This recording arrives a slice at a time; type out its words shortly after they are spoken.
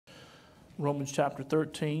Romans chapter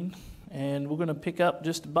 13, and we're going to pick up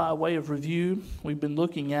just by way of review. We've been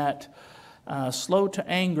looking at slow to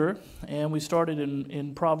anger, and we started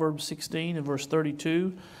in Proverbs 16 and verse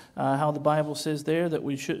 32, how the Bible says there that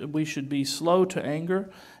we should be slow to anger,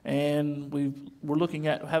 and we're looking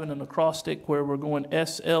at having an acrostic where we're going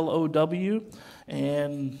SLOW,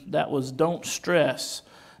 and that was don't stress,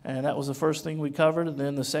 and that was the first thing we covered. And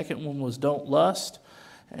then the second one was don't lust,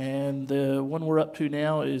 and the one we're up to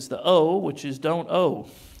now is the O, which is don't owe.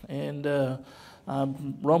 And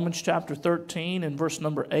Romans chapter 13 and verse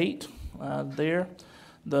number 8 there,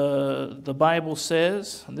 the Bible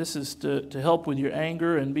says, and this is to help with your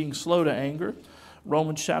anger and being slow to anger,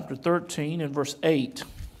 Romans chapter 13 and verse 8.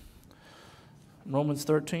 Romans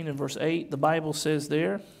 13 and verse 8, the Bible says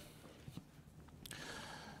there,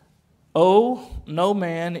 owe no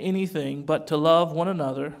man anything but to love one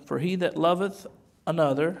another, for he that loveth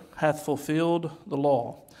another hath fulfilled the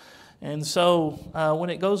law. And so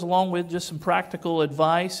when it goes along with just some practical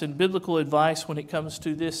advice and biblical advice when it comes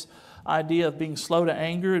to this idea of being slow to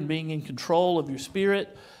anger and being in control of your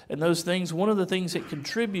spirit and those things, one of the things that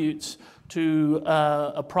contributes to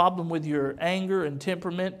a problem with your anger and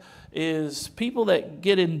temperament is people that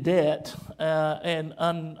get in debt and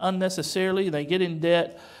unnecessarily they get in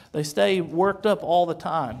debt, they stay worked up all the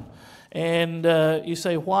time. And you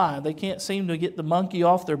say, why? They can't seem to get the monkey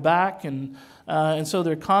off their back, and so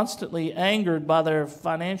they're constantly angered by their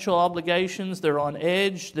financial obligations. They're on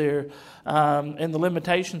edge. They're and the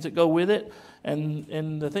limitations that go with it.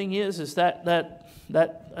 And the thing is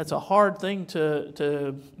that's a hard thing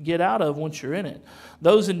to get out of once you're in it.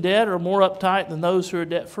 Those in debt are more uptight than those who are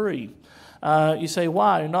debt free. You say,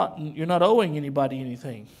 why? You're not owing anybody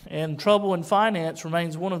anything. And trouble in finance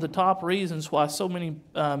remains one of the top reasons why so many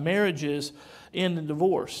marriages end in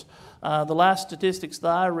divorce. The last statistics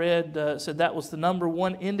that I read said that was the number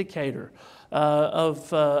one indicator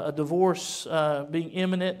of a divorce being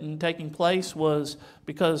imminent and taking place was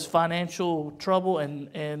because financial trouble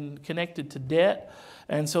and connected to debt.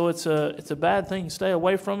 And so it's a bad thing. Stay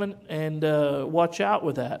away from it and watch out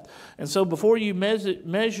with that. And so before you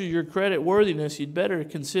measure your credit worthiness, you'd better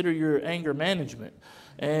consider your anger management.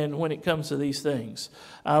 And when it comes to these things,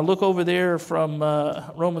 look over there from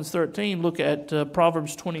Romans 13. Look at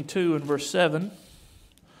Proverbs 22 and verse 7.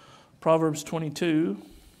 Proverbs 22.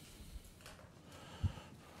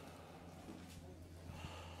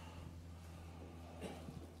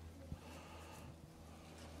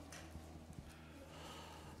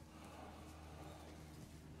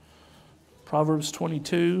 Proverbs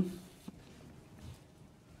 22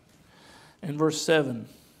 and verse 7.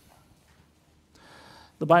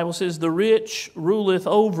 The Bible says, the rich ruleth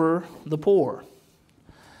over the poor,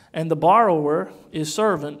 and the borrower is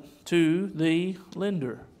servant to the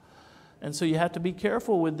lender. And so you have to be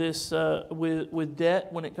careful with this, with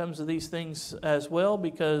debt when it comes to these things as well,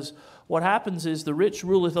 because what happens is the rich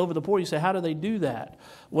ruleth over the poor. You say, how do they do that?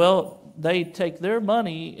 Well, they take their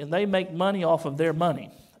money and they make money off of their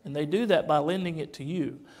money. And they do that by lending it to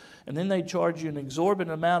you. And then they charge you an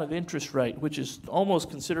exorbitant amount of interest rate, which is almost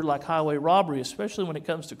considered like highway robbery, especially when it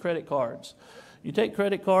comes to credit cards. You take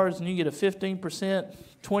credit cards and you get a 15%,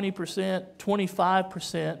 20%,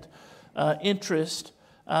 25% interest,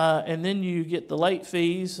 and then you get the late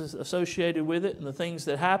fees associated with it and the things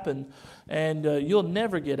that happen, and you'll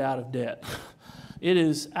never get out of debt. It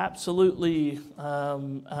is absolutely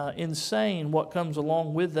insane what comes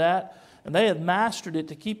along with that. And they have mastered it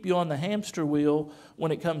to keep you on the hamster wheel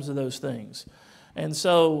when it comes to those things. And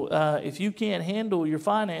so if you can't handle your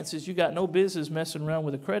finances, you got no business messing around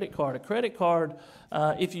with a credit card. A credit card,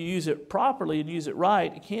 if you use it properly and use it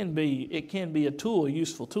right, it can be a tool, a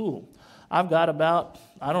useful tool. I've got about,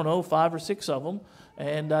 5 or 6 of them,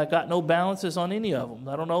 and I got no balances on any of them.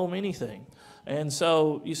 I don't owe them anything. And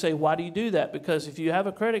so you say, why do you do that? Because if you have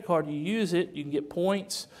a credit card, you use it, you can get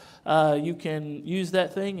points. You can use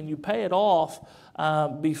that thing and you pay it off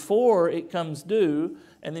before it comes due,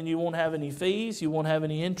 and then you won't have any fees, you won't have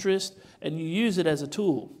any interest, and you use it as a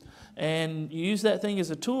tool. And you use that thing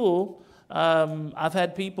as a tool. I've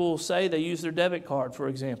had people say they use their debit card, for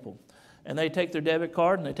example, and they take their debit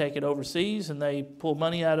card and they take it overseas and they pull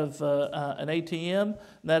money out of an ATM. And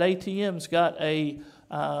that ATM's got a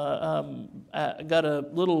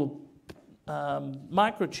little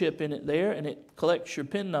microchip in it there, and it collects your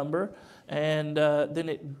PIN number, and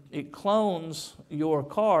then it clones your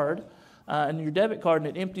card and your debit card,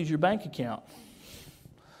 and it empties your bank account.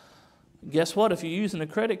 Guess what? If you're using a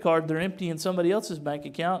credit card, they're emptying somebody else's bank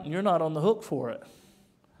account, and you're not on the hook for it.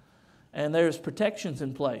 And there's protections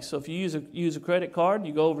in place. So if you use a credit card and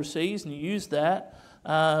you go overseas and you use that,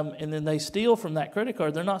 and then they steal from that credit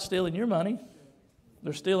card, they're not stealing your money.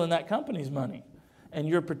 They're stealing that company's money, and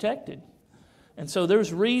you're protected. And so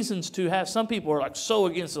there's reasons to have. Some people are like so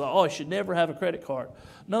against it, like, oh, I should never have a credit card.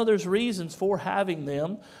 No, there's reasons for having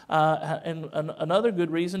them. And another good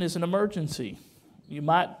reason is an emergency. You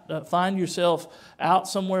might find yourself out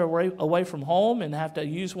somewhere away from home and have to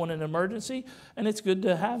use one in an emergency, and it's good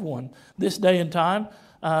to have one. This day and time,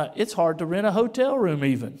 it's hard to rent a hotel room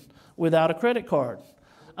even without a credit card.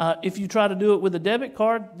 If you try to do it with a debit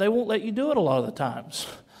card, they won't let you do it a lot of the times.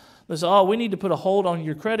 They say, oh, we need to put a hold on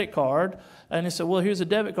your credit card. And they said, well, here's a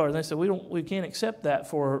debit card. And they said, we can't accept that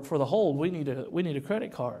for the hold. We need a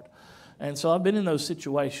credit card. And so I've been in those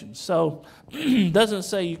situations. So it doesn't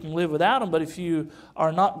say you can live without them, but if you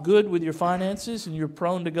are not good with your finances and you're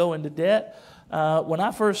prone to go into debt, when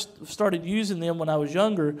I first started using them when I was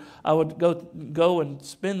younger, I would go and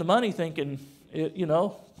spend the money thinking,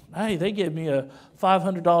 hey, they gave me a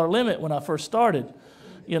 $500 limit when I first started.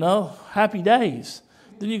 Happy days.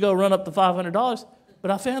 Then you go run up the $500,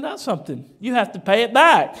 but I found out something. You have to pay it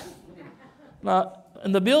back.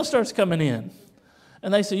 And the bill starts coming in.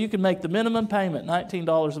 And they say you can make the minimum payment,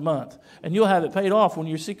 $19 a month, and you'll have it paid off when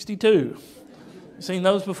you're 62. Seen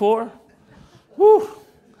those before? Whew.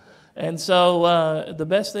 And so the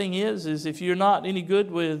best thing is if you're not any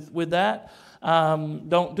good with that,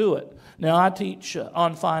 don't do it. Now, I teach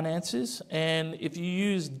on finances, and if you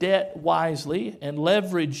use debt wisely and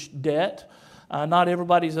leverage debt, not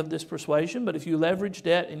everybody's of this persuasion, but if you leverage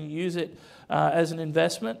debt and you use it as an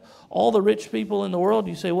investment, all the rich people in the world,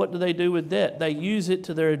 you say, what do they do with debt? They use it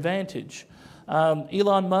to their advantage.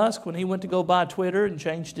 Elon Musk, when he went to go buy Twitter and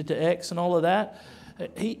changed it to X and all of that,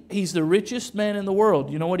 he's the richest man in the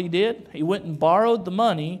world. You know what he did? He went and borrowed the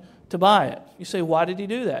money to buy it. You say, why did he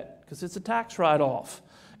do that? Because it's a tax write-off.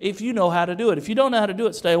 If you know how to do it. If you don't know how to do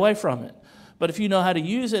it, stay away from it. But if you know how to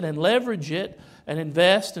use it and leverage it and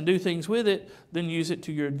invest and do things with it, then use it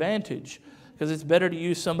to your advantage. Because it's better to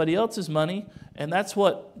use somebody else's money, and that's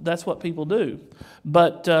what people do.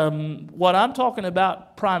 But what I'm talking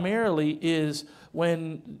about primarily is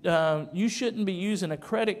when you shouldn't be using a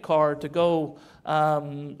credit card to go,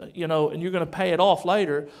 and you're going to pay it off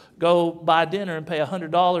later, go buy dinner and pay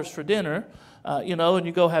 $100 for dinner, and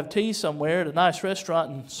you go have tea somewhere at a nice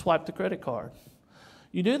restaurant and swipe the credit card.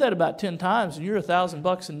 You do that about 10 times and you're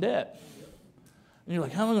 $1,000 in debt. And you're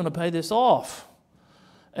like, how am I going to pay this off?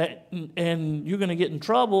 And you're going to get in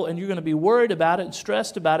trouble, and you're going to be worried about it and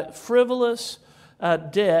stressed about it. Frivolous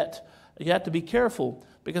debt, you have to be careful,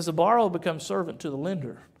 because the borrower becomes servant to the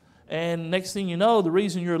lender. And next thing you know, the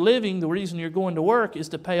reason you're living, the reason you're going to work is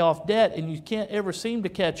to pay off debt, and you can't ever seem to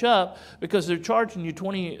catch up because they're charging you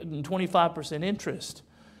 20 and 25% interest.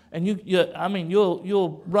 And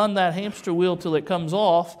you'll run that hamster wheel till it comes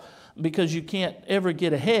off because you can't ever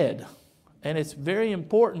get ahead. And it's very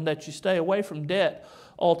important that you stay away from debt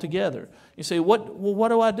altogether. You say, what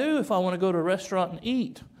do I do if I want to go to a restaurant and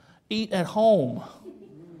eat? Eat at home.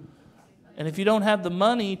 And if you don't have the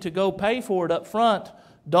money to go pay for it up front,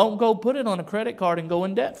 don't go put it on a credit card and go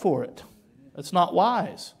in debt for it. That's not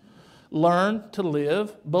wise. Learn to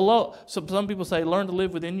live below. So some people say learn to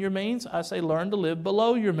live within your means. I say learn to live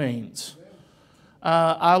below your means.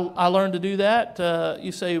 I learned to do that.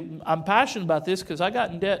 You say, I'm passionate about this because I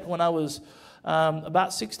got in debt when I was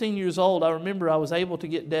about 16 years old. I remember I was able to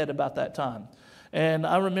get debt about that time. And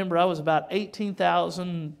I remember I was about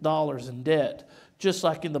 $18,000 in debt, just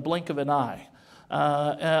like in the blink of an eye.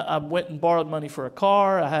 I went and borrowed money for a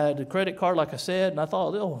car. I had a credit card, like I said, and I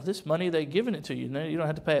thought, oh, this money, they're giving it to you. You don't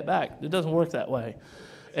have to pay it back. It doesn't work that way.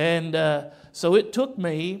 And so it took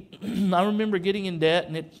me, I remember getting in debt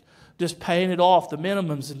and just paying it off, the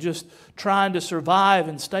minimums, and just trying to survive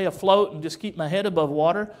and stay afloat and just keep my head above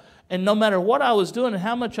water. And no matter what I was doing and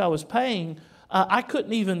how much I was paying, I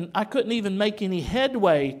couldn't even make any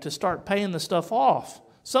headway to start paying the stuff off.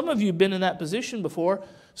 Some of you have been in that position before,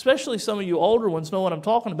 especially some of you older ones know what I'm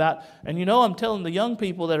talking about. And I'm telling the young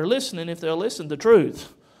people that are listening, if they'll listen, the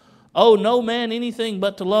truth. Oh, no man anything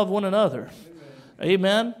but to love one another.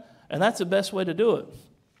 Amen? And that's the best way to do it.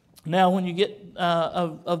 Now, when you get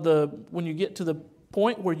when you get to the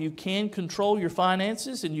point where you can control your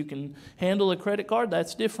finances and you can handle a credit card,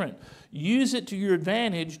 that's different. Use it to your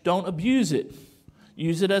advantage. Don't abuse it.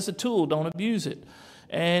 Use it as a tool. Don't abuse it.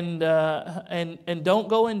 And don't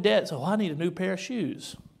go in debt. So I need a new pair of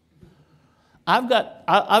shoes. I've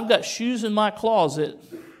got shoes in my closet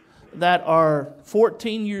that are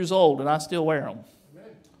 14 years old, and I still wear them.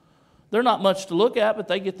 They're not much to look at, but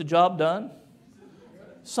they get the job done.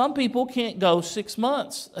 Some people can't go 6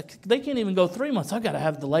 months. They can't even go 3 months. I've got to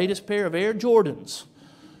have the latest pair of Air Jordans.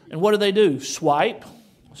 And what do? Swipe.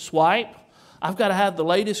 I've got to have the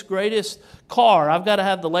latest, greatest car. I've got to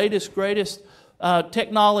have the latest, greatest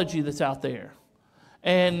technology that's out there.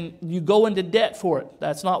 And you go into debt for it.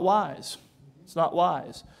 That's not wise. It's not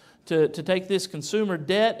wise to take this consumer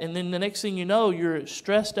debt, and then the next thing you know, you're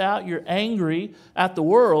stressed out, you're angry at the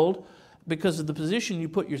world because of the position you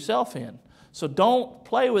put yourself in. So don't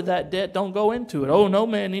play with that debt. Don't go into it. Oh, no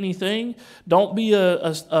man anything. Don't be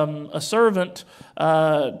a servant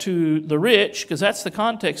to the rich, because that's the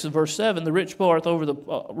context of verse 7. The rich ruleth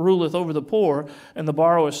over the poor, and the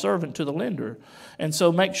borrower is servant to the lender. And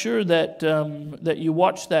so make sure that you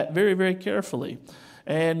watch that very, very carefully.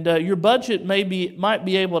 And your budget might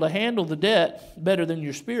be able to handle the debt better than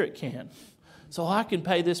your spirit can. So I can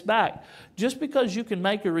pay this back. Just because you can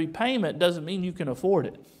make a repayment doesn't mean you can afford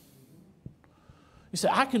it. You say,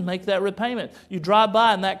 I can make that repayment. You drive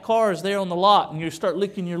by and that car is there on the lot and you start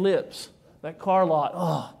licking your lips. That car lot,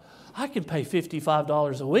 oh, I can pay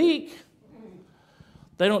 $55 a week.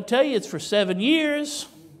 They don't tell you it's for 7 years.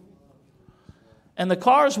 And the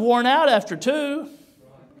car's worn out after 2.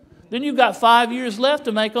 Then you've got 5 years left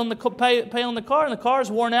to make pay on the car, and the car's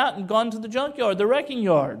worn out and gone to the junkyard, the wrecking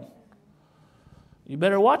yard. You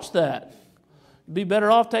better watch that. You'd be better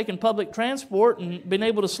off taking public transport and being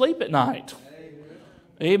able to sleep at night.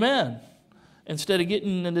 Amen. Instead of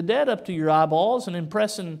getting into debt up to your eyeballs and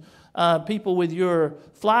impressing people with your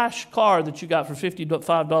flash car that you got for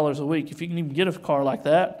 $55 a week. If you can even get a car like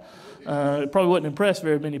that. It probably wouldn't impress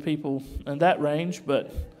very many people in that range.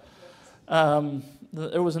 But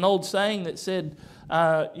there was an old saying that said,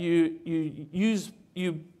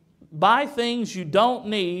 you buy things you don't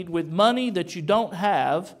need with money that you don't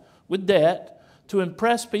have, with debt, to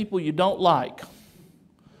impress people you don't like.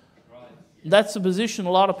 That's the position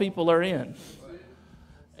a lot of people are in.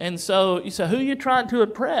 And so you say, who are you trying to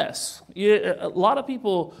impress? A lot of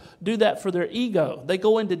people do that for their ego. They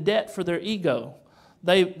go into debt for their ego.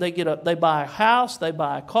 They buy a house, they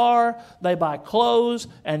buy a car, they buy clothes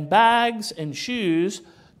and bags and shoes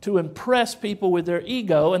to impress people with their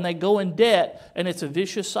ego, and they go in debt, and it's a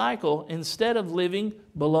vicious cycle instead of living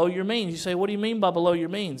below your means. You say, what do you mean by below your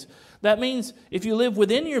means? That means if you live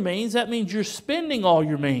within your means, that means you're spending all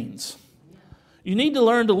your means. You need to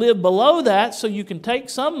learn to live below that so you can take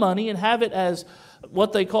some money and have it as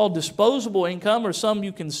what they call disposable income, or some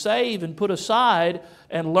you can save and put aside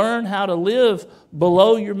and learn how to live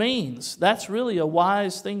below your means. That's really a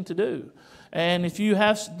wise thing to do. And if you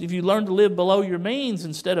learn to live below your means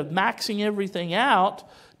instead of maxing everything out,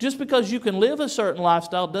 just because you can live a certain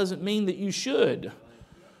lifestyle doesn't mean that you should.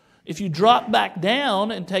 If you drop back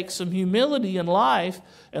down and take some humility in life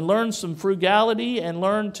and learn some frugality and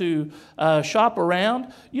learn to shop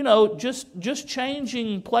around, just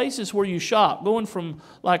changing places where you shop, going from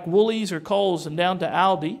like Woolies or Kohl's and down to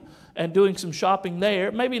Aldi and doing some shopping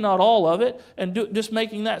there, maybe not all of it, and just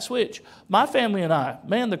making that switch. My family and I,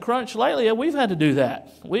 man, the crunch lately, we've had to do that.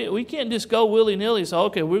 We can't just go willy-nilly and say,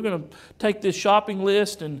 okay, we're going to take this shopping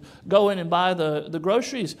list and go in and buy the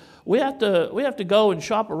groceries. We have to go and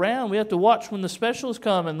shop around. We have to watch when the specials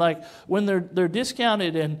come and like when they're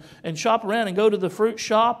discounted and shop around and go to the fruit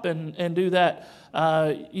shop and do that.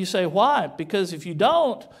 You say, why? Because if you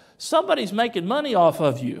don't, somebody's making money off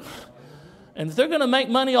of you. And if they're going to make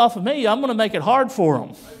money off of me, I'm going to make it hard for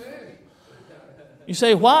them. You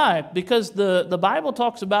say, why? Because the Bible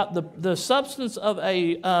talks about the substance of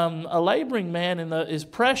a laboring man is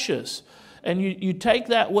precious. And you take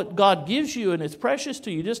that, what God gives you, and it's precious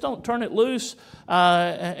to you. Just don't turn it loose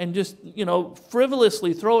and just,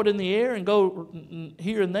 frivolously throw it in the air and go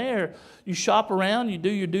here and there. You shop around, you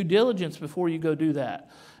do your due diligence before you go do that.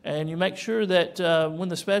 And you make sure that when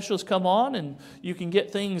the specials come on and you can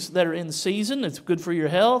get things that are in season, it's good for your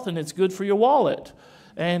health and it's good for your wallet.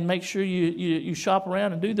 And make sure you shop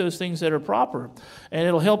around and do those things that are proper. And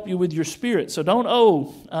it'll help you with your spirit. So don't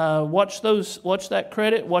owe. Watch that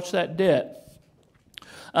credit, watch that debt.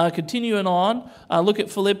 Continuing on, look at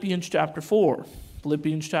Philippians chapter 4.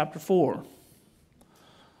 Philippians chapter 4.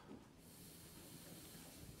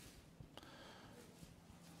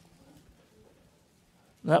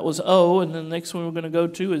 That was O, and then the next one we're going to go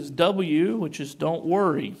to is W, which is don't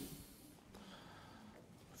worry.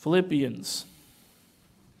 Philippians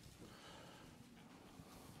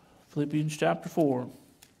chapter 4.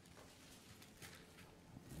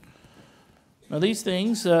 Now these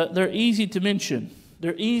things, they're easy to mention.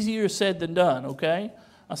 They're easier said than done, okay?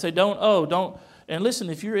 I say don't. And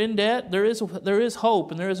listen, if you're in debt, there is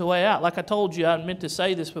hope and there is a way out. Like I told you, I meant to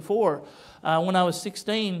say this before. When I was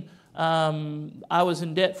 16, I was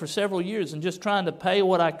in debt for several years and just trying to pay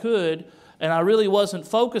what I could and I really wasn't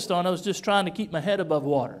focused on it. I was just trying to keep my head above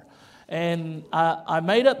water. And I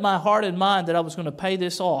made up my heart and mind that I was going to pay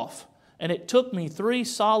this off. And it took me 3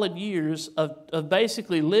 solid years of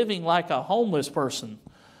basically living like a homeless person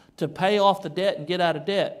to pay off the debt and get out of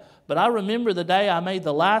debt. But I remember the day I made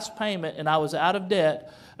the last payment and I was out of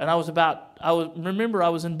debt. And I was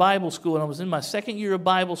in Bible school, and I was in my 2nd year of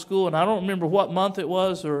Bible school, and I don't remember what month it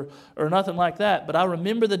was or nothing like that. But I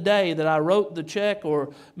remember the day that I wrote the check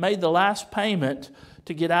or made the last payment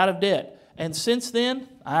to get out of debt. And since then,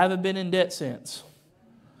 I haven't been in debt since.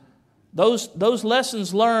 Those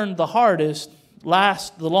lessons learned the hardest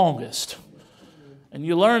last the longest. And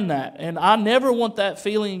you learn that. And I never want that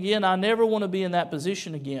feeling again. I never want to be in that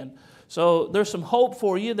position again. So there's some hope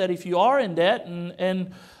for you that if you are in debt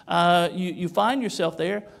and you find yourself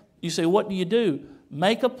there, you say, what do?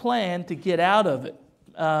 Make a plan to get out of it.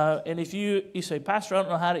 And if you say, Pastor, I don't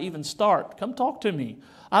know how to even start, come talk to me.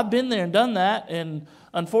 I've been there and done that, and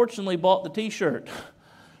unfortunately bought the T-shirt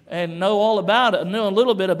and know all about it, know a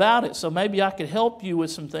little bit about it. So maybe I could help you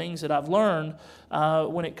with some things that I've learned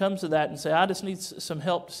when it comes to that, and say, I just need some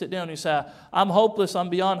help to sit down. And you say, I'm hopeless, I'm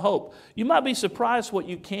beyond hope. You might be surprised what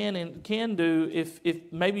you can do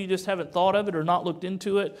if maybe you just haven't thought of it or not looked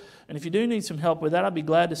into it. And if you do need some help with that, I'd be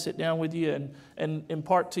glad to sit down with you and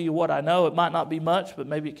impart to you what I know. It might not be much, but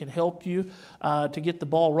maybe it can help you to get the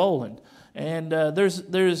ball rolling. And there's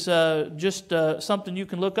just something you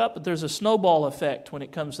can look up, but there's a snowball effect when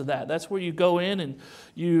it comes to that. That's where you go in and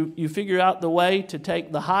you figure out the way to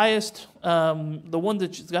take the highest, the one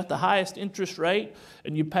that's got the highest interest rate,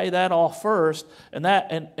 and you pay that off first.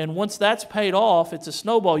 And once that's paid off, it's a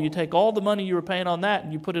snowball. You take all the money you were paying on that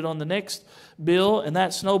and you put it on the next bill, and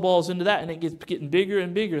that snowballs into that, and it gets getting bigger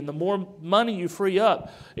and bigger. And the more money you free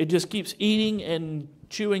up, it just keeps eating and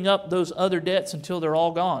chewing up those other debts until they're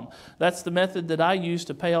all gone. That's the method that I used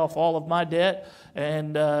to pay off all of my debt.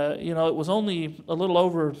 And it was only a little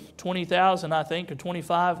over $20,000, I think, or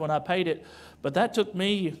 $25,000 when I paid it. But that took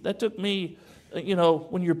me,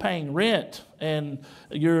 when you're paying rent and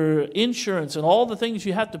your insurance and all the things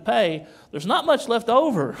you have to pay, there's not much left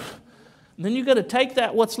over. And then you got to take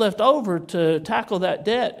that what's left over to tackle that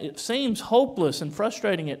debt. It seems hopeless and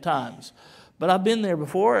frustrating at times. But I've been there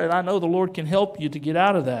before, and I know the Lord can help you to get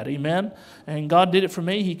out of that. Amen? And God did it for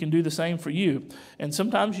me. He can do the same for you. And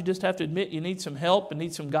sometimes you just have to admit you need some help and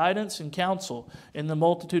need some guidance and counsel. In the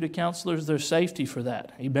multitude of counselors, there's safety for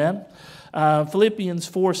that. Amen? Philippians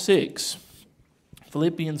 4:6.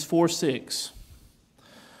 Philippians 4:6.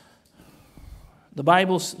 The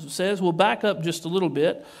Bible says, we'll back up just a little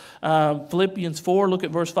bit. Philippians 4, look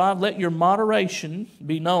at verse 5. Let your moderation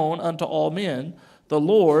be known unto all men. The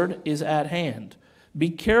Lord is at hand.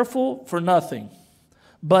 Be careful for nothing,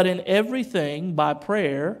 but in everything by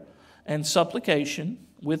prayer and supplication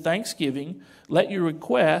with thanksgiving, let your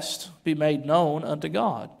requests be made known unto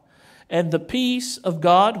God. And the peace of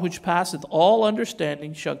God, which passeth all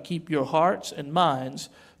understanding, shall keep your hearts and minds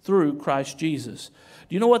through Christ Jesus.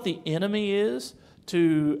 Do you know what the enemy is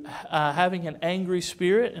to having an angry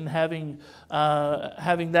spirit and having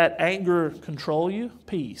that anger control you?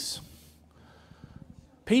 Peace.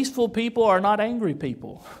 Peaceful people are not angry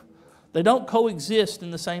people. They don't coexist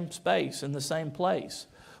in the same space, in the same place.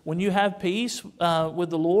 When you have peace with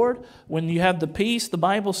the Lord, when you have the peace, the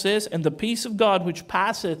Bible says, and the peace of God which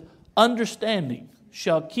passeth understanding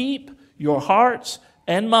shall keep your hearts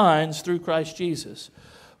and minds through Christ Jesus.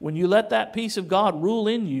 When you let that peace of God rule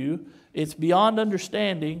in you, it's beyond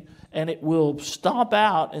understanding, and it will stamp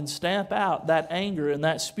out that anger and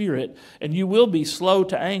that spirit, and you will be slow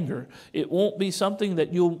to anger. It won't be something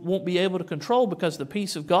that you won't be able to control, because the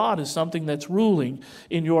peace of God is something that's ruling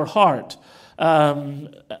in your heart.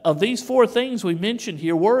 Of these 4 things we mentioned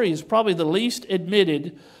here, worry is probably the least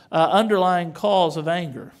admitted underlying cause of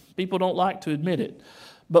anger. People don't like to admit it.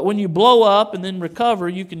 But when you blow up and then recover,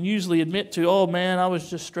 you can usually admit to, oh man, I was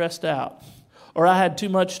just stressed out. Or I had too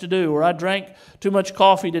much to do, or I drank too much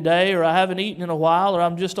coffee today, or I haven't eaten in a while, or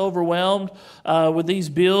I'm just overwhelmed with these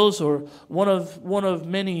bills, or one of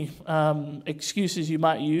many excuses you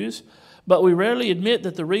might use. But we rarely admit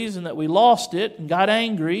that the reason that we lost it and got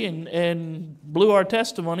angry and blew our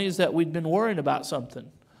testimony is that we'd been worrying about something.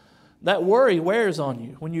 That worry wears on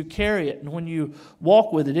you. When you carry it and when you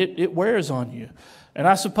walk with it, it wears on you. And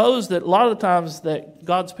I suppose that a lot of the times that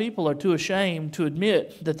God's people are too ashamed to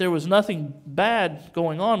admit that there was nothing bad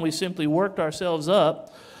going on. We simply worked ourselves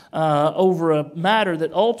up over a matter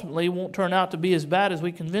that ultimately won't turn out to be as bad as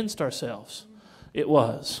we convinced ourselves it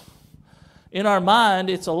was. In our mind,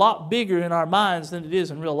 it's a lot bigger in our minds than it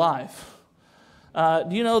is in real life.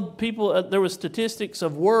 Do you know people? There were statistics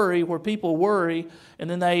of worry where people worry, and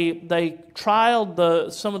then they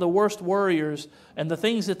trialed some of the worst worriers and the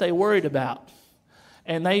things that they worried about,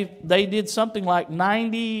 and they did something like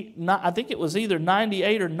 90. I think it was either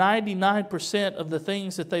 98 or 99% of the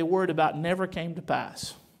things that they worried about never came to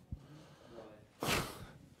pass.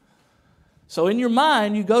 So in your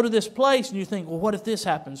mind, you go to this place and you think, well, what if this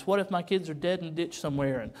happens? What if my kids are dead in a ditch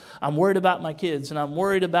somewhere? And I'm worried about my kids, and I'm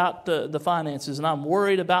worried about the finances, and I'm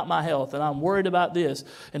worried about my health, and I'm worried about this.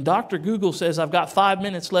 And Dr. Google says I've got 5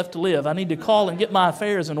 minutes left to live. I need to call and get my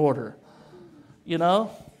affairs in order. You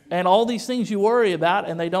know? And all these things you worry about,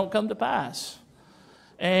 and they don't come to pass.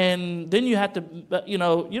 And then you have to, you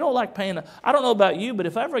don't like paying. I don't know about you, but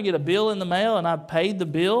if I ever get a bill in the mail and I've paid the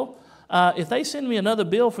bill, if they send me another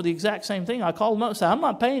bill for the exact same thing, I call them up and say, I'm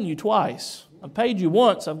not paying you twice. I've paid you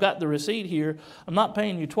once. I've got the receipt here. I'm not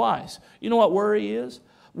paying you twice. You know what worry is?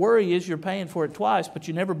 Worry is you're paying for it twice, but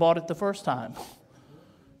you never bought it the first time.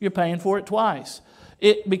 You're paying for it twice.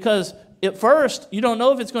 Because at first, you don't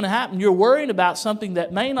know if it's going to happen. You're worrying about something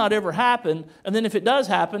that may not ever happen, and then if it does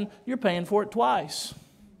happen, you're paying for it twice.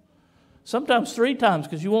 Sometimes 3 times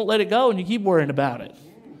because you won't let it go and you keep worrying about it.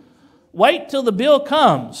 Wait till the bill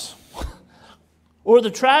comes. Or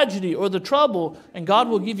the tragedy or the trouble, and God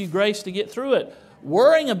will give you grace to get through it.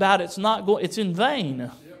 Worrying about it's in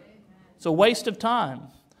vain. It's a waste of time.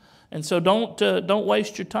 And so don't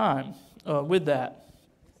waste your time with that.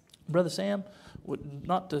 Brother Sam,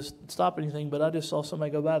 not to stop anything, but I just saw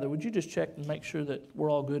somebody go by there. Would you just check and make sure that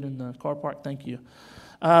we're all good in the car park? Thank you.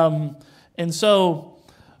 And so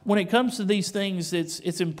when it comes to these things,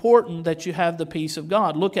 it's important that you have the peace of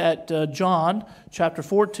God. Look at John chapter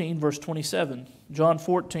 14, verse 27. John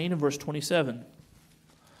 14 and verse 27.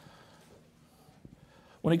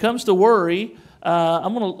 When it comes to worry,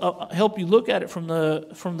 I'm going to help you look at it from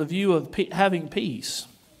the view of having peace.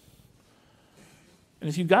 And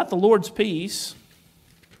if you've got the Lord's peace,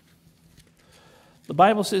 the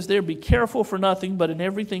Bible says there, be careful for nothing, but in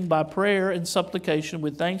everything by prayer and supplication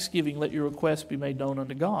with thanksgiving let your requests be made known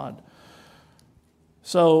unto God.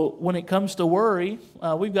 So when it comes to worry,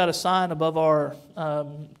 we've got a sign above our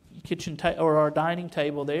kitchen or our dining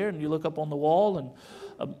table there, and you look up on the wall and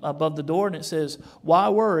above the door, and it says, why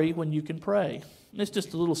worry when you can pray? And it's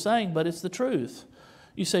just a little saying, but it's the truth.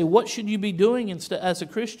 You say, what should you be doing as a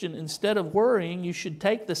Christian? Instead of worrying, you should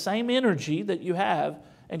take the same energy that you have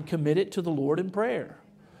and commit it to the Lord in prayer.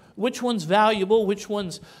 Which one's valuable? Which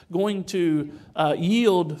one's going to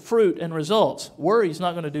yield fruit and results? Worry's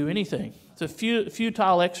not going to do anything. It's a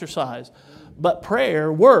futile exercise. But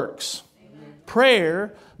prayer works.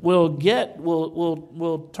 Prayer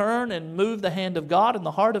will turn and move the hand of God and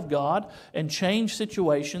the heart of God and change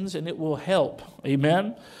situations, and it will help.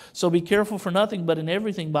 Amen? So be careful for nothing, but in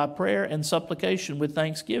everything by prayer and supplication with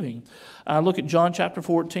thanksgiving. Look at John chapter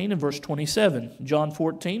 14 and verse 27. John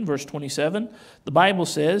 14, verse 27. The Bible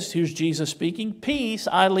says, here's Jesus speaking, peace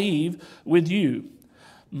I leave with you.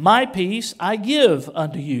 My peace I give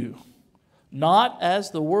unto you, not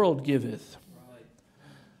as the world giveth.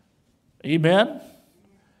 Amen?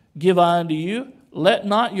 Give I unto you. Let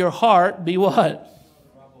not your heart be what?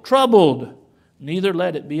 Troubled. Neither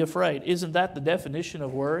let it be afraid. Isn't that the definition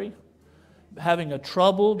of worry? Having a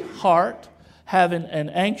troubled heart, having an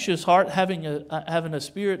anxious heart, having a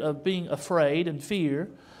spirit of being afraid and fear.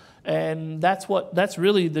 And that's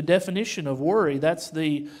really the definition of worry. That's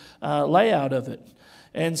the layout of it.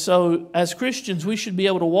 And so as Christians, we should be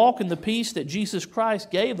able to walk in the peace that Jesus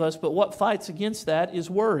Christ gave us, but what fights against that is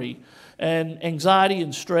worry and anxiety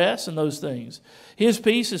and stress and those things. His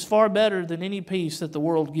peace is far better than any peace that the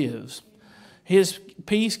world gives. His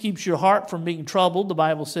peace keeps your heart from being troubled, the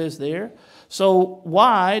Bible says there. So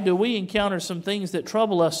why do we encounter some things that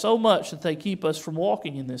trouble us so much that they keep us from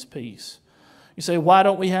walking in this peace? You say, why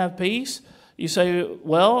don't we have peace? You say,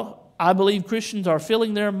 well, I believe Christians are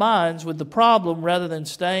filling their minds with the problem rather than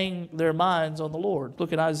staying their minds on the Lord.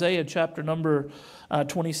 Look at Isaiah chapter number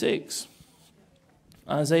 26.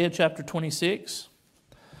 Isaiah chapter 26,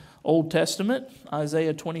 Old Testament,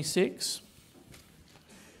 Isaiah 26.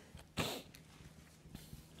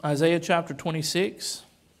 Isaiah chapter 26.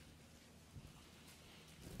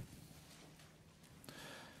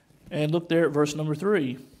 And look there at verse number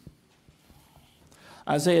 3.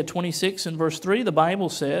 Isaiah 26 and verse 3, the Bible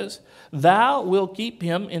says, thou wilt keep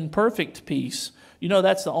him in perfect peace. You know,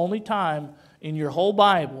 that's the only time in your whole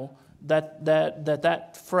Bible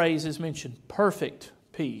that phrase is mentioned, perfect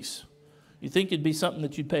peace. You think it'd be something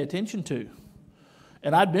that you'd pay attention to.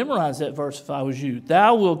 And I'd memorize that verse if I was you.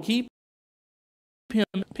 Thou wilt keep him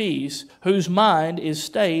in peace, whose mind is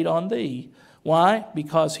stayed on thee. Why?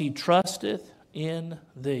 Because he trusteth in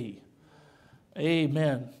thee.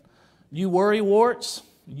 Amen. You worry warts,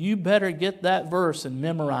 you better get that verse and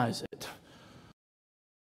memorize it.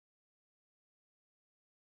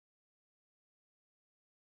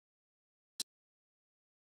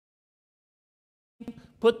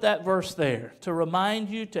 Put that verse there to remind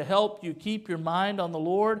you, to help you keep your mind on the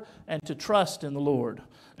Lord and to trust in the Lord.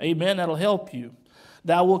 Amen. That'll help you.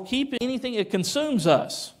 Thou will keep anything that consumes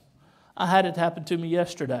us. I had it happen to me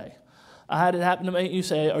yesterday. I had it happen to me. You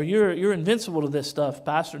say, "Oh, you're invincible to this stuff,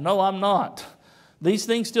 Pastor." No, I'm not. These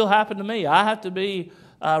things still happen to me. I have to be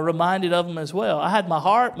reminded of them as well. I had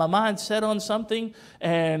my mind set on something,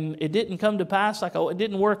 and it didn't come to pass. It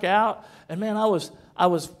didn't work out. And man, I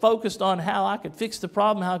was focused on how I could fix the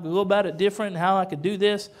problem, how I could go about it different, how I could do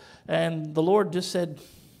this. And the Lord just said,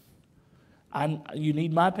 "You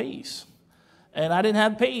need my peace." And I didn't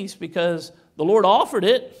have peace because the Lord offered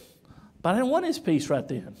it, but I didn't want His peace right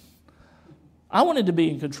then. I wanted to be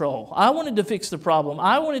in control. I wanted to fix the problem.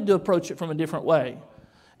 I wanted to approach it from a different way.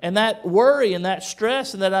 And that worry and that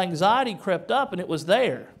stress and that anxiety crept up, and it was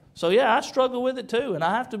there. So yeah, I struggle with it too, and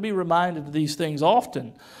I have to be reminded of these things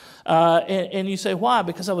often. And you say, why?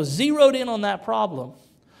 Because I was zeroed in on that problem.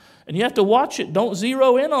 And you have to watch it. Don't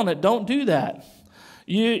zero in on it. Don't do that.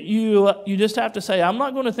 You just have to say, I'm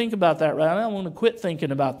not going to think about that right now. I'm going to quit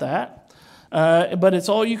thinking about that. But it's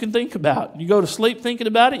all you can think about. You go to sleep thinking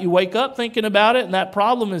about it. You wake up thinking about it, and that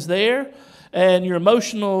problem is there. And your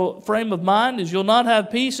emotional frame of mind is you'll not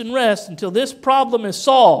have peace and rest until this problem is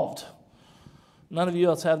solved. None of you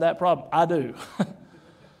else have that problem. I do.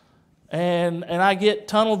 And I get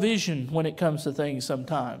tunnel vision when it comes to things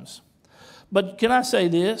sometimes. But can I say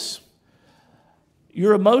this?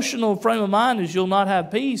 Your emotional frame of mind is you'll not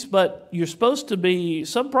have peace, but you're supposed to be,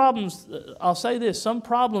 some problems, I'll say this, some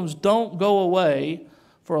problems don't go away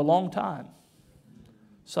for a long time.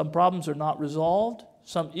 Some problems are not resolved.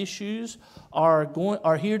 Some issues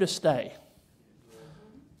are here to stay.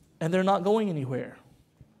 And they're not going anywhere.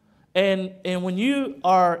 And when you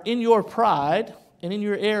are in your pride and in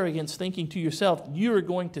your arrogance thinking to yourself, you are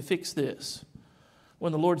going to fix this.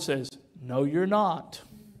 When the Lord says, no, you're not.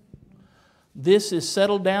 This is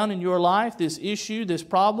settled down in your life, this issue, this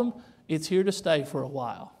problem, it's here to stay for a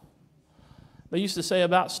while. They used to say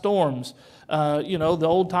about storms, the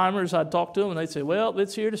old timers, I'd talk to them and they'd say, well,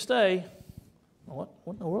 it's here to stay. What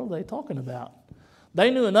in the world are they talking about?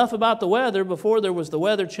 They knew enough about the weather before there was the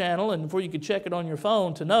Weather Channel and before you could check it on your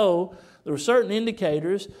phone to know there were certain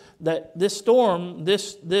indicators that this storm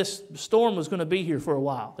was going to be here for a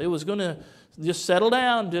while. It was going to just settle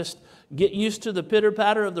down, just get used to the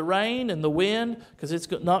pitter-patter of the rain and the wind, because it's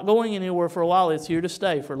not going anywhere for a while. It's here to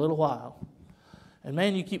stay for a little while. And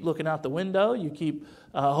man, you keep looking out the window, you keep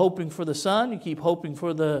hoping for the sun, you keep hoping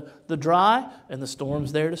for the dry, and the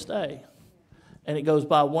storm's there to stay. And it goes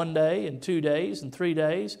by 1 day and 2 days and 3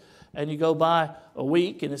 days, and you go by a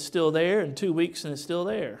week and it's still there, and 2 weeks and it's still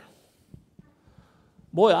there.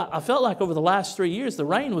 Boy, I felt like over the last 3 years the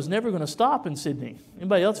rain was never going to stop in Sydney.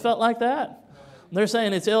 Anybody else felt like that? They're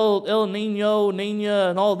saying it's El Nino, Nina,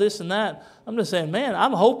 and all this and that. I'm just saying, man,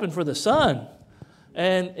 I'm hoping for the sun.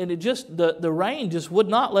 And it just, the rain just would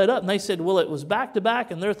not let up. And they said, well, it was back to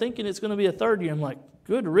back, and they're thinking it's going to be a third year. I'm like,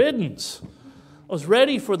 good riddance. I was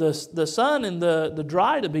ready for the sun and the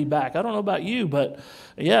dry to be back. I don't know about you, but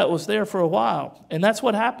yeah, it was there for a while. And that's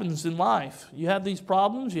what happens in life. You have these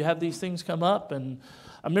problems, you have these things come up, and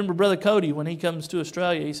I remember Brother Cody, when he comes to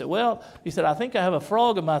Australia, he said, I think I have a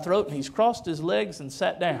frog in my throat, and he's crossed his legs and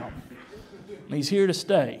sat down. And he's here to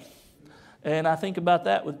stay. And I think about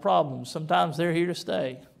that with problems. Sometimes they're here to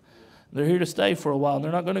stay. They're here to stay for a while, and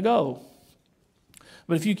they're not going to go.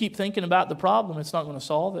 But if you keep thinking about the problem, it's not going to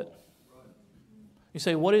solve it. You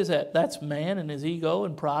say, what is that? That's man and his ego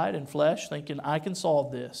and pride and flesh thinking, I can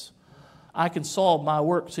solve this. I can solve my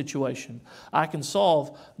work situation. I can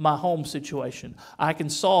solve my home situation. I can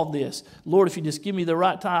solve this. Lord, if you just give me the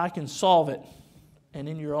right time, I can solve it. And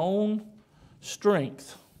in your own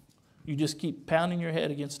strength, you just keep pounding your head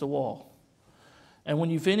against the wall. And when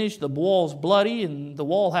you finish, the wall's bloody and the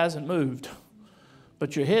wall hasn't moved.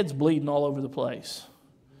 But your head's bleeding all over the place.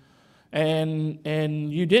 And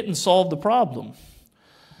you didn't solve the problem.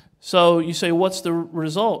 So you say, what's the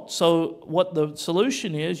result? So what the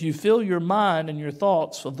solution is, you fill your mind and your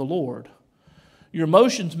thoughts of the Lord. Your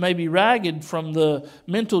emotions may be ragged from the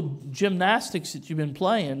mental gymnastics that you've been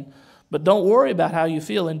playing, but don't worry about how you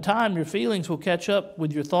feel. In time, your feelings will catch up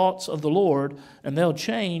with your thoughts of the Lord, and they'll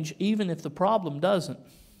change even if the problem doesn't.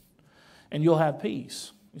 And you'll have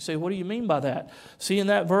peace. You say, what do you mean by that? See in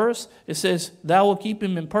that verse, it says, thou will keep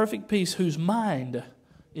him in perfect peace whose mind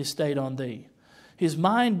is stayed on thee.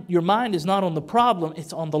 Your mind is not on the problem,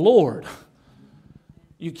 it's on the Lord.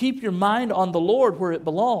 You keep your mind on the Lord where it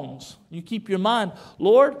belongs. You keep your mind,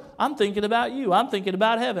 Lord, I'm thinking about you. I'm thinking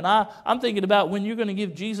about heaven. I'm thinking about when you're going to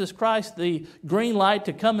give Jesus Christ the green light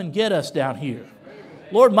to come and get us down here.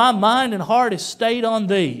 Lord, my mind and heart is stayed on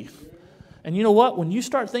Thee. And you know what? When you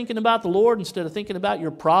start thinking about the Lord instead of thinking about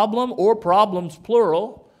your problem or problems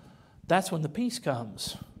plural, that's when the peace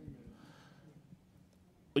comes.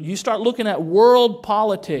 When you start looking at world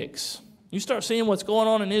politics, you start seeing what's going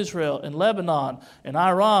on in Israel and Lebanon and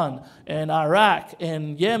Iran and Iraq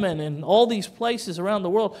and Yemen and all these places around the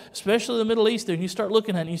world, especially the Middle East, and you start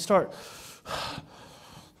looking at it and you start,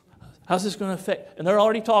 how's this going to affect? And they're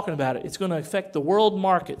already talking about it. It's going to affect the world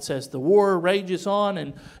markets as the war rages on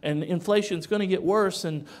and inflation is going to get worse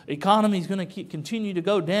and the economy is going to continue to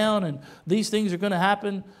go down and these things are going to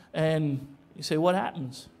happen. And you say, what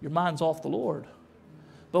happens? Your mind's off the Lord.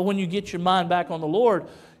 But when you get your mind back on the Lord,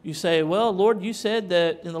 you say, well, Lord, you said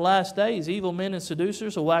that in the last days, evil men and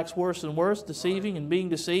seducers will wax worse and worse, deceiving and being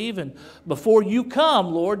deceived. And before you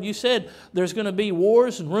come, Lord, you said there's going to be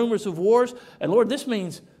wars and rumors of wars. And Lord, this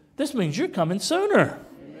means you're coming sooner.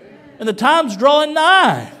 Amen. And the time's drawing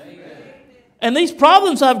nigh. Amen. And these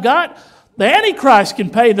problems I've got, the Antichrist can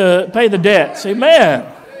pay the debts.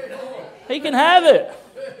 Amen. He can have it.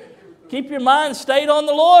 Keep your mind stayed on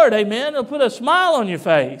the Lord. Amen. It'll put a smile on your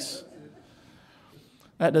face.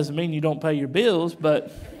 That doesn't mean you don't pay your bills,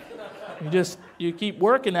 but you keep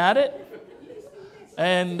working at it.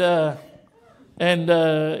 And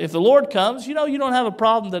if the Lord comes, you don't have a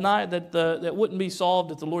problem tonight that wouldn't be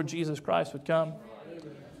solved if the Lord Jesus Christ would come.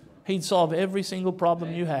 He'd solve every single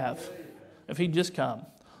problem you have if He'd just come.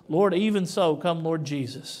 Lord, even so, come Lord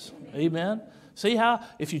Jesus. Amen. See how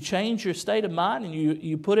if you change your state of mind and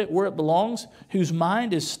you put it where it belongs, whose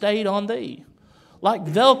mind is stayed on Thee. Like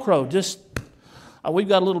Velcro, we've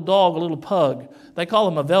got a little dog, a little pug. They call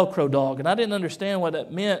him a Velcro dog, and I didn't understand what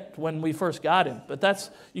that meant when we first got him. But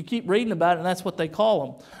you keep reading about it, and that's what they call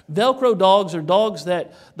them. Velcro dogs are dogs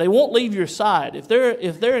that they won't leave your side. If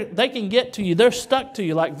they can get to you, they're stuck to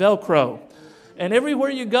you like Velcro. And everywhere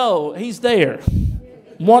you go, he's there,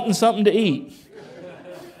 wanting something to eat.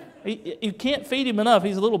 You can't feed him enough.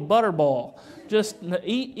 He's a little butterball. Just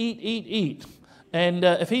eat. And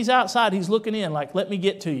if he's outside, he's looking in like, let me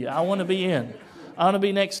get to you. I want to be in. I want to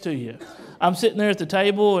be next to you. I'm sitting there at the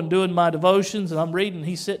table and doing my devotions, and I'm reading.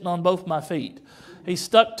 He's sitting on both my feet. He's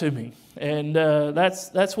stuck to me, and that's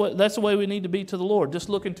the way we need to be to the Lord. Just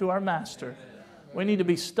looking to our Master. We need to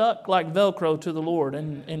be stuck like Velcro to the Lord,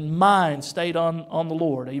 and mind stayed on the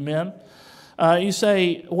Lord. Amen. You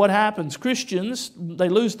say, what happens? Christians, they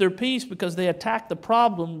lose their peace because they attack the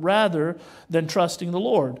problem rather than trusting the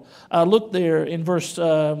Lord. Look there in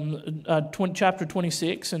chapter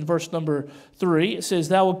 26 and verse number 3. It says,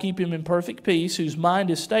 Thou wilt keep him in perfect peace, whose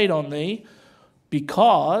mind is stayed on Thee,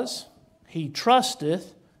 because he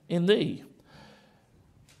trusteth in Thee.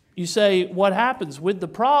 You say, what happens? With the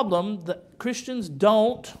problem, the Christians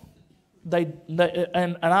don't,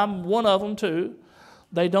 and I'm one of them too,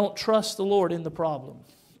 they don't trust the Lord in the problem.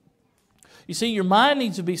 You see, your mind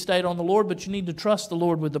needs to be stayed on the Lord, but you need to trust the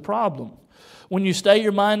Lord with the problem. When you stay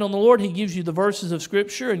your mind on the Lord, He gives you the verses of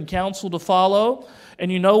Scripture and counsel to follow,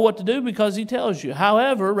 and you know what to do because He tells you.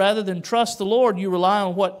 However, rather than trust the Lord, you rely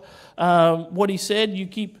on what He said.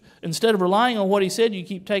 Instead of relying on what He said, you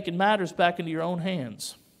keep taking matters back into your own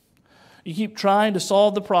hands. You keep trying to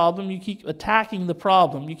solve the problem. You keep attacking the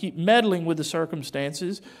problem. You keep meddling with the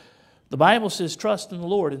circumstances. The Bible says trust in the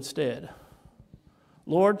Lord instead.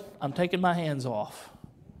 Lord, I'm taking my hands off.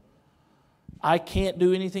 I can't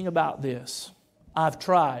do anything about this. I've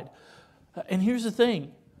tried. And here's the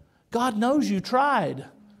thing. God knows you tried.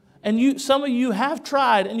 And some of you have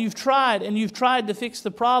tried, and you've tried to fix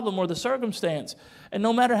the problem or the circumstance. And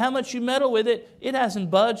no matter how much you meddle with it, it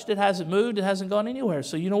hasn't budged, it hasn't moved, it hasn't gone anywhere.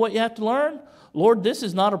 So you know what you have to learn? Lord, this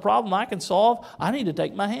is not a problem I can solve. I need to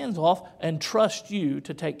take my hands off and trust you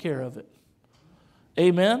to take care of it.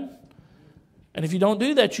 Amen? And if you don't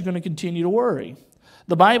do that, you're going to continue to worry.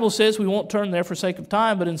 The Bible says, we won't turn there for sake of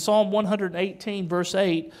time, but in Psalm 118, verse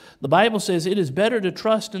 8, the Bible says, it is better to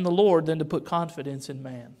trust in the Lord than to put confidence in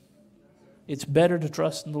man. It's better to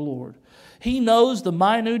trust in the Lord. He knows the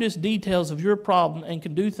minutest details of your problem and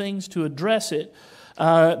can do things to address it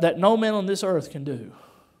that no man on this earth can do.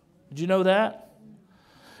 Did you know that?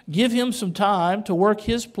 Give Him some time to work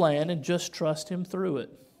His plan and just trust Him through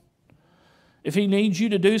it. If He needs you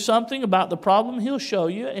to do something about the problem, He'll show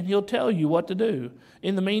you and He'll tell you what to do.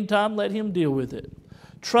 In the meantime, let Him deal with it.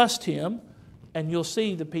 Trust Him and you'll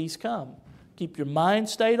see the peace come. Keep your mind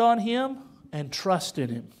stayed on Him and trust in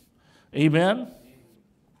Him. Amen?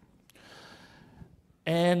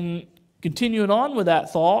 And continuing on with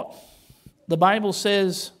that thought, the Bible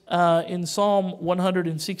says in Psalm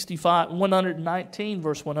 119,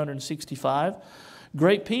 verse 165,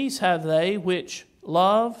 great peace have they which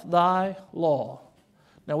love thy law.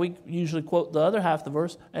 Now we usually quote the other half of the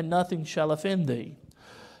verse, and nothing shall offend thee.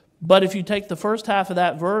 But if you take the first half of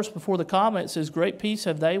that verse before the comma, it says, great peace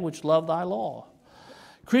have they which love thy law.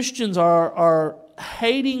 Christians are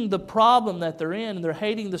hating the problem that they're in, and they're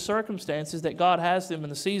hating the circumstances that God has them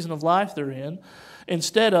in the season of life they're in,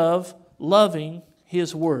 instead of loving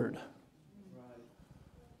His Word.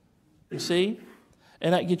 You see?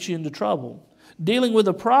 And that gets you into trouble. Dealing with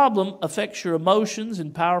a problem affects your emotions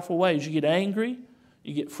in powerful ways. You get angry,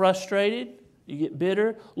 you get frustrated, you get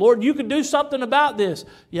bitter. Lord, you can do something about this.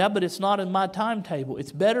 Yeah, but it's not in my timetable.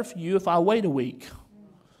 It's better for you if I wait a week.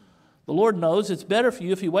 The Lord knows it's better for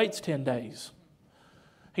you if He waits 10 days.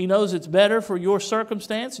 He knows it's better for your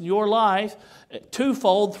circumstance and your life,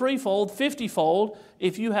 twofold, threefold, 50-fold.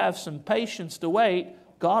 If you have some patience to wait,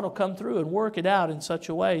 God will come through and work it out in such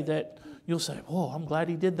a way that you'll say, oh, I'm glad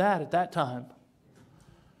He did that at that time.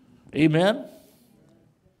 Amen?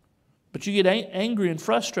 But you get angry and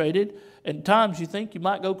frustrated, and at times you think you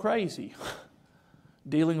might go crazy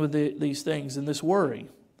dealing with these things and this worry.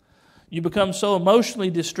 You become so emotionally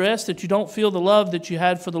distressed that you don't feel the love that you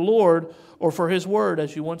had for the Lord or for His Word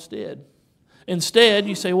as you once did. Instead,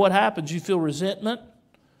 you say, what happens? You feel resentment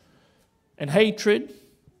and hatred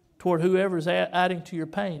toward whoever is adding to your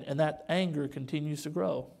pain, and that anger continues to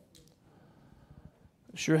grow.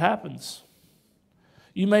 It sure happens.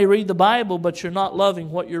 You may read the Bible, but you're not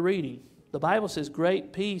loving what you're reading. The Bible says,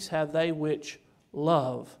 great peace have they which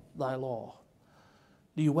love thy law.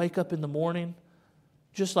 Do you wake up in the morning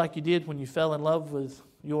just like you did when you fell in love with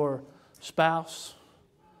your spouse,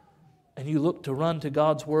 and you look to run to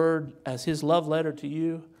God's Word as His love letter to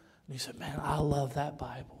you, and you say, man, I love that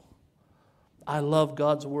Bible. I love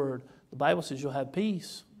God's Word. The Bible says you'll have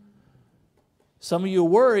peace. Some of you are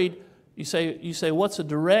worried. You say, what's a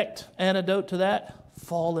direct antidote to that?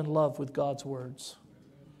 Fall in love with God's words.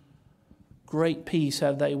 Great peace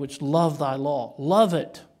have they which love thy law. Love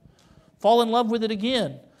it. Fall in love with it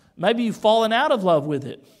again. Maybe you've fallen out of love with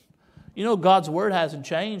it. You know, God's Word hasn't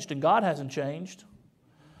changed, and God hasn't changed.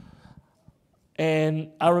 And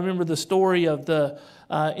I remember the story of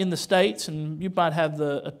in the States, and you might have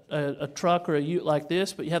a truck or a ute like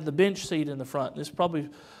this, but you have the bench seat in the front. This is probably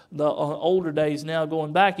the older days now.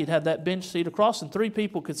 Going back, you'd have that bench seat across, and 3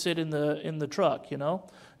 people could sit in the truck, you know,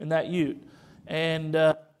 in that ute. And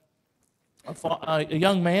a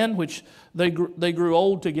young man, which they grew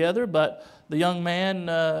old together, but the young man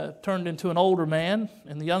turned into an older man,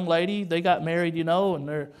 and the young lady, they got married, you know, and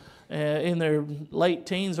they're in their late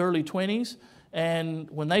teens, early 20s. And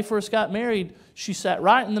when they first got married, she sat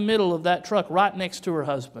right in the middle of that truck, right next to her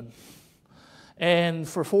husband. And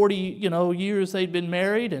for 40, years they'd been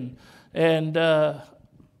married, and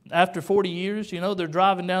after 40 years, they're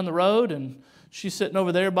driving down the road, and she's sitting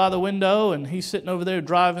over there by the window, and he's sitting over there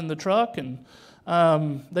driving the truck, and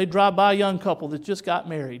they drive by a young couple that just got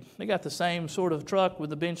married. They got the same sort of truck with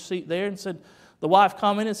the bench seat there, and the wife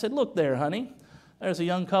commented and said, "Look there, honey, there's a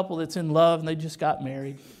young couple that's in love, and they just got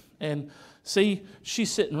married." And see,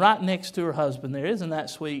 she's sitting right next to her husband there. Isn't that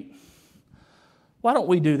sweet? Why don't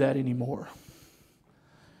we do that anymore?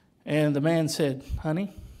 And the man said,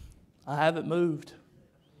 "Honey, I haven't moved.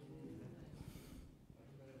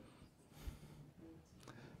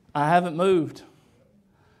 I haven't moved."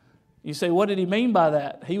 You say, what did he mean by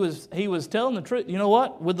that? He was telling the truth. You know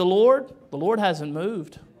what? With the Lord hasn't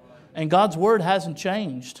moved. And God's Word hasn't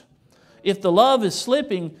changed. If the love is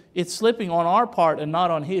slipping, it's slipping on our part and not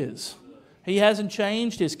on His. He hasn't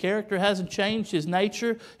changed. His character hasn't changed. His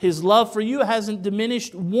nature, His love for you hasn't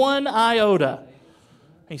diminished one iota.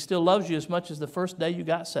 He still loves you as much as the first day you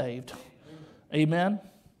got saved. Amen?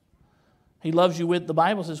 He loves you the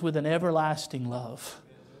Bible says, with an everlasting love.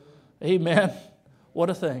 Amen? What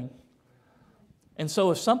a thing. And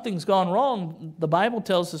so if something's gone wrong, the Bible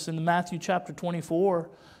tells us in Matthew chapter 24,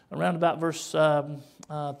 around about verse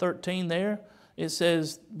 13 there, it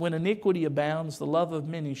says, when iniquity abounds, the love of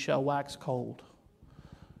many shall wax cold.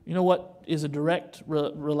 You know what is a direct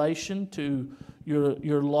relation to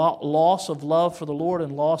your loss of love for the Lord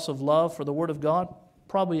and loss of love for the Word of God?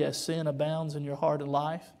 Probably as sin abounds in your heart and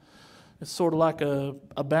life. It's sort of like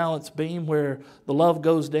a balance beam where the love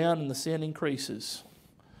goes down and the sin increases.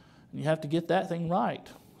 And you have to get that thing right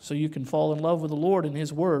so you can fall in love with the Lord and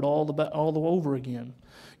His Word all over again.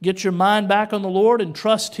 Get your mind back on the Lord and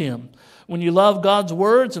trust Him. When you love God's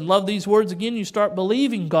words and love these words again, you start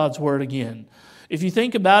believing God's Word again. If you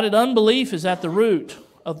think about it, unbelief is at the root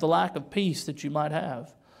of the lack of peace that you might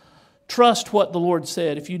have. Trust what the Lord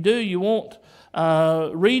said. If you do, you won't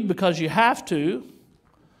read because you have to.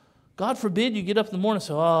 God forbid you get up in the morning and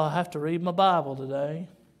say, I have to read my Bible today.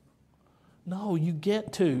 No, you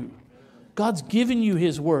get to. God's given you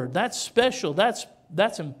His Word. That's special.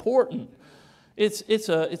 That's important. It's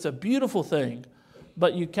a beautiful thing.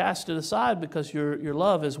 But you cast it aside because your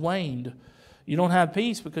love has waned. You don't have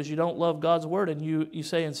peace because you don't love God's Word, and you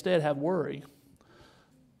say instead have worry.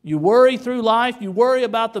 You worry through life. You worry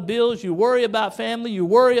about the bills. You worry about family. You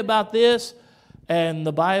worry about this. And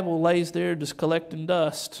the Bible lays there just collecting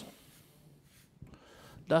dust.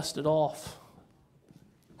 Dust it off.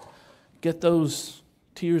 Get those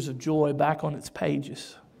tears of joy back on its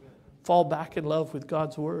pages. Fall back in love with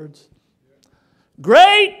God's words.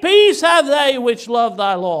 Great peace have they which love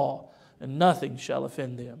thy law, and nothing shall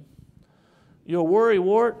offend them. You're a worry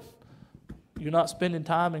wart. You're not spending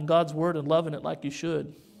time in God's Word and loving it like you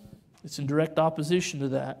should. It's in direct opposition to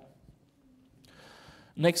that.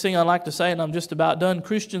 Next thing I'd like to say, and I'm just about done,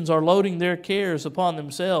 Christians are loading their cares upon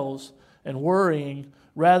themselves and worrying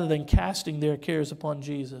rather than casting their cares upon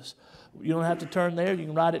Jesus. You don't have to turn there. You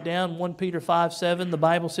can write it down. 1 Peter 5:7, the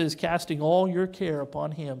Bible says, casting all your care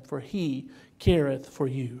upon Him, for He careth for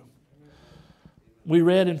you. We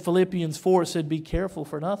read in Philippians 4, it said, be careful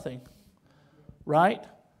for nothing. Right?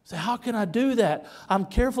 So how can I do that? I'm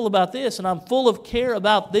careful about this, and I'm full of care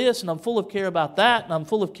about this, and I'm full of care about that, and I'm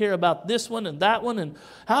full of care about this one and that one, and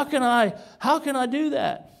how can I do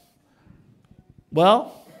that?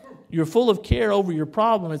 Well, you're full of care over your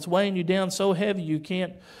problem. It's weighing you down so heavy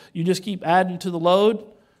you just keep adding to the load.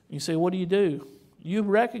 You say, what do? You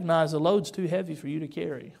recognize the load's too heavy for you to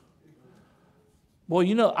carry.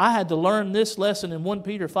 Well, I had to learn this lesson in 1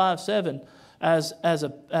 Peter 5:7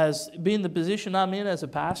 as being the position I'm in as a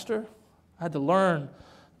pastor. I had to learn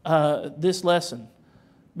this lesson.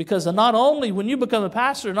 Because not only, when you become a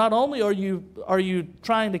pastor, not only are you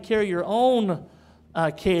trying to carry your own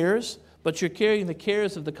cares, but you're carrying the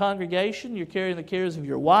cares of the congregation, you're carrying the cares of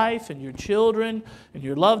your wife and your children and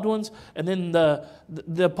your loved ones. And then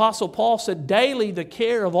the Apostle Paul said daily the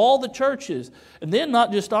care of all the churches. And then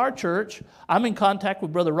not just our church. I'm in contact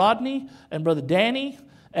with Brother Rodney and Brother Danny,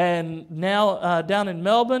 and now down in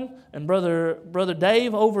Melbourne, and Brother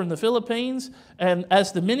Dave over in the Philippines. And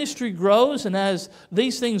as the ministry grows and as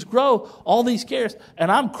these things grow, all these cares,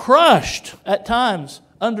 and I'm crushed at times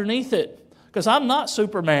underneath it because I'm not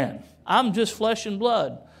Superman. I'm just flesh and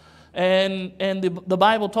blood. And the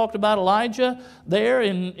Bible talked about Elijah there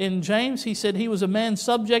in James. He said he was a man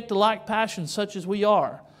subject to like passions such as we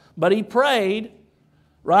are. But he prayed,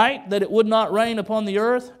 right, that it would not rain upon the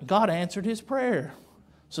earth. God answered his prayer.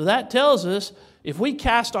 So that tells us if we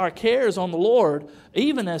cast our cares on the Lord,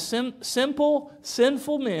 even as simple,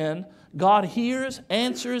 sinful men, God hears,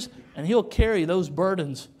 answers, and He'll carry those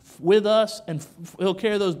burdens with us, and He'll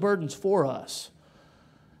carry those burdens for us.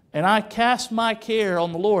 And I cast my care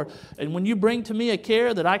on the Lord. And when you bring to me a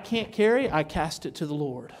care that I can't carry, I cast it to the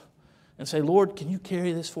Lord and say, Lord, can you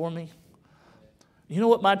carry this for me? You know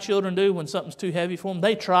what my children do when something's too heavy for them?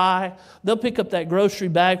 They try. They'll pick up that grocery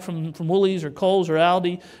bag from Woolies or Kohl's or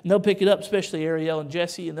Aldi, and they'll pick it up, especially Ariel and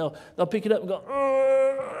Jesse, and they'll pick it up and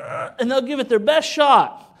go, and they'll give it their best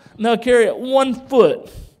shot. And they'll carry it 1 foot.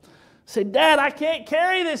 Say, Dad, I can't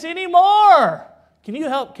carry this anymore. Can you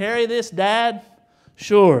help carry this, Dad?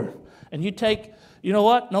 Sure. And you know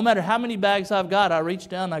what? No matter how many bags I've got, I reach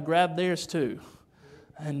down and I grab theirs too.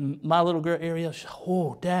 And my little girl, Ariel, she,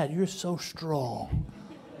 oh, Dad, you're so strong.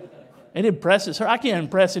 It impresses her. I can't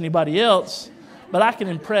impress anybody else, but I can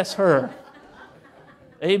impress her.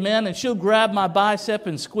 Amen. And she'll grab my bicep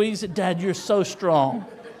and squeeze it. Dad, you're so strong.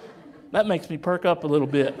 That makes me perk up a little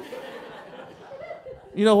bit.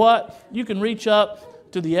 You know what? You can reach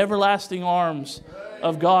up to the everlasting arms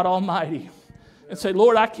of God Almighty and say,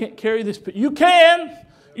 Lord, I can't carry this, but you can.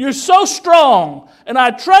 You're so strong, and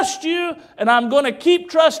I trust you, and I'm going to keep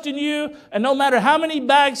trusting you. And no matter how many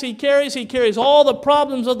bags he carries all the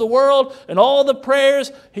problems of the world and all the prayers,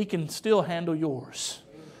 he can still handle yours.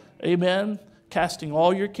 Amen. Casting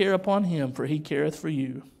all your care upon him, for he careth for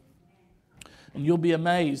you. And you'll be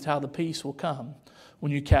amazed how the peace will come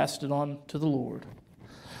when you cast it on to the Lord.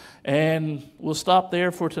 And we'll stop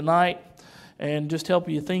there for tonight and just help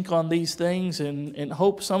you think on these things, and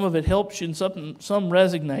hope some of it helps you and some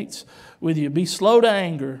resonates with you. Be slow to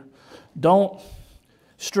anger. Don't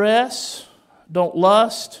stress. Don't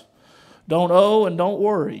lust. Don't owe, and don't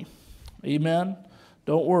worry. Amen?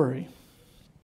 Don't worry.